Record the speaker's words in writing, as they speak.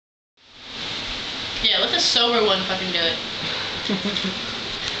Yeah, let the sober one fucking do it.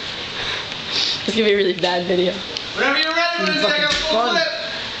 It's gonna be a really bad video. Whenever you're ready, Lindsey, I got a full flip.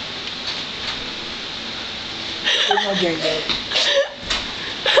 Where's my game, bro?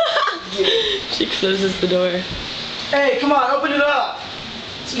 She closes the door. Hey, come on, open it up.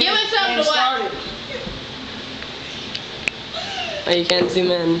 Give us something to watch. Oh, you can't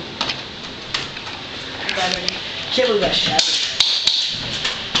zoom in. Can't believe that shot.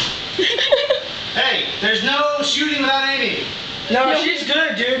 Hey, there's no shooting without aiming. No, she's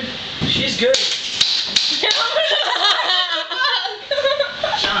good, dude. She's good.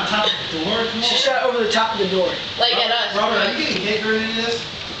 Shot on top of the door? Come on. She shot over the top of the door. Like at us. Robert, are you getting hit or any of this?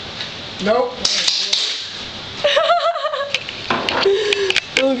 Nope.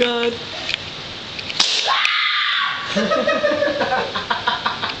 Oh god.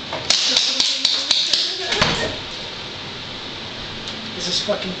 This is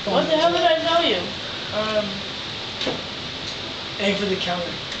fucking fun. What the hell did I tell you? Aim for the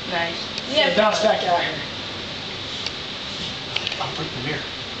counter. Nice. Yeah, bounce back at her. I'll break the mirror.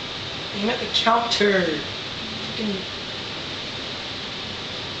 Aim at the counter. Fucking.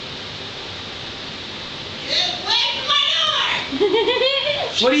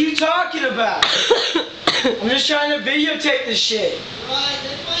 What are you talking about? I'm just trying to videotape this shit.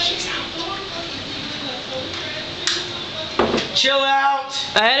 Chill out.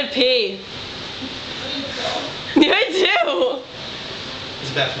 I had to pee. Yeah, I do.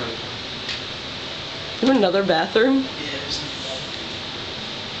 It's a bathroom. You have another bathroom? Yeah, there's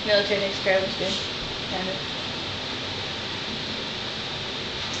Military takes care of us, dude. Kind of.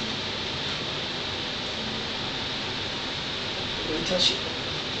 until she.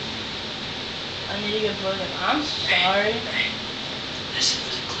 I need to get broken. I'm sorry. Listen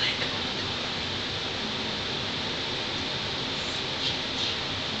to the click.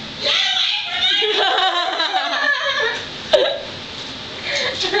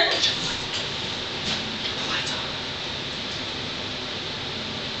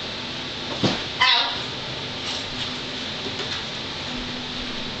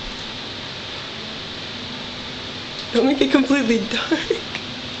 Don't make it completely dark.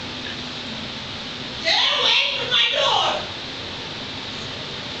 Get away from my door!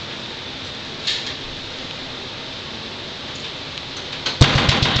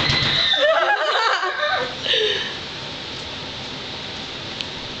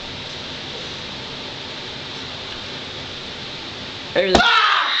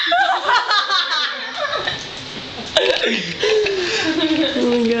 Oh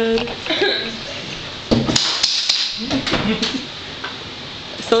my god.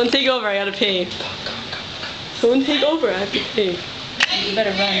 Someone take over, I gotta pee. Someone take over, I have to pee. You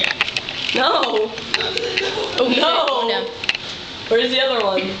better run. No! Oh no! No. Where's the other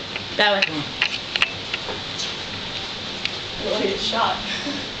one? That way. I don't want to get shot.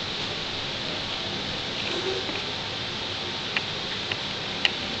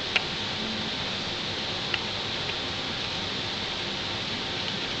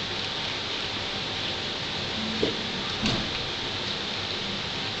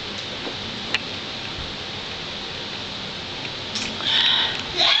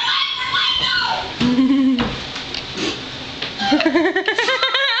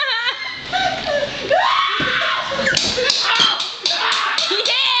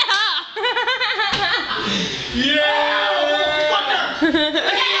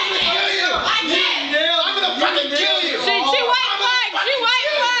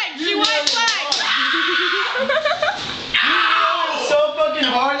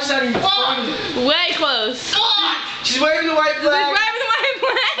 Way close. She's waving the white flag. She's waving the white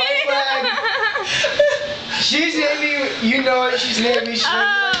flag. She's hit me. You know it. She's hit me. She's waving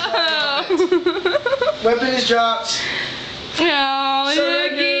the white flag. Weapon is dropped. No.